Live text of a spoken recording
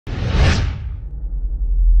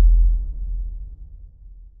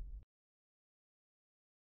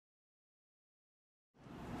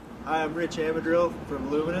Hi, I'm Rich Amadril from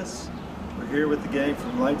Luminys. We're here with the gang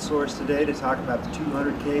from LightSource today to talk about the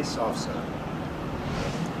 200K SoftSun.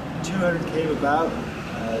 200 came about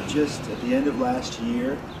just at the end of last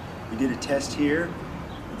year. We did a test here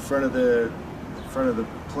in front of the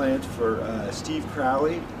plant for Stephen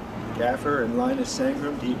Crowley, gaffer, and Linus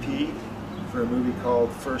Sandgren, DP, for a movie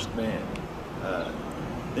called First Man.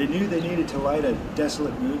 They knew they needed to light a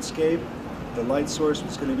desolate moonscape. The light source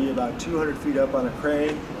was going to be about 200 feet up on a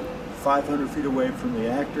crane, 500 feet away from the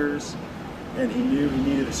actors, and he knew he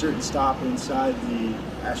needed a certain stop inside the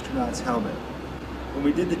astronaut's helmet. When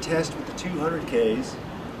we did the test with the 200Ks,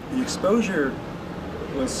 the exposure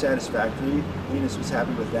was satisfactory. Linus was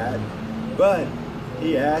happy with that, but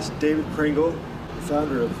he asked David Pringle, the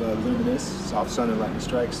founder of Luminys, SoftSun and Lightning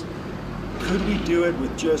Strikes, could we do it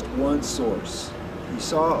with just one source? He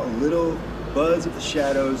saw a little buzz of the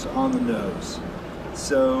shadows on the nose.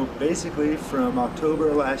 So basically from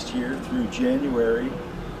October last year through January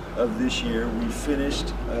of this year, we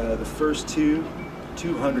finished the first two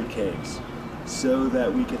 200Ks so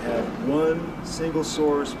that we could have one single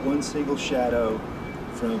source, one single shadow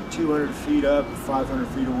from 200 feet up, 500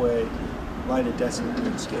 feet away, light a desolate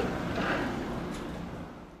moonscape.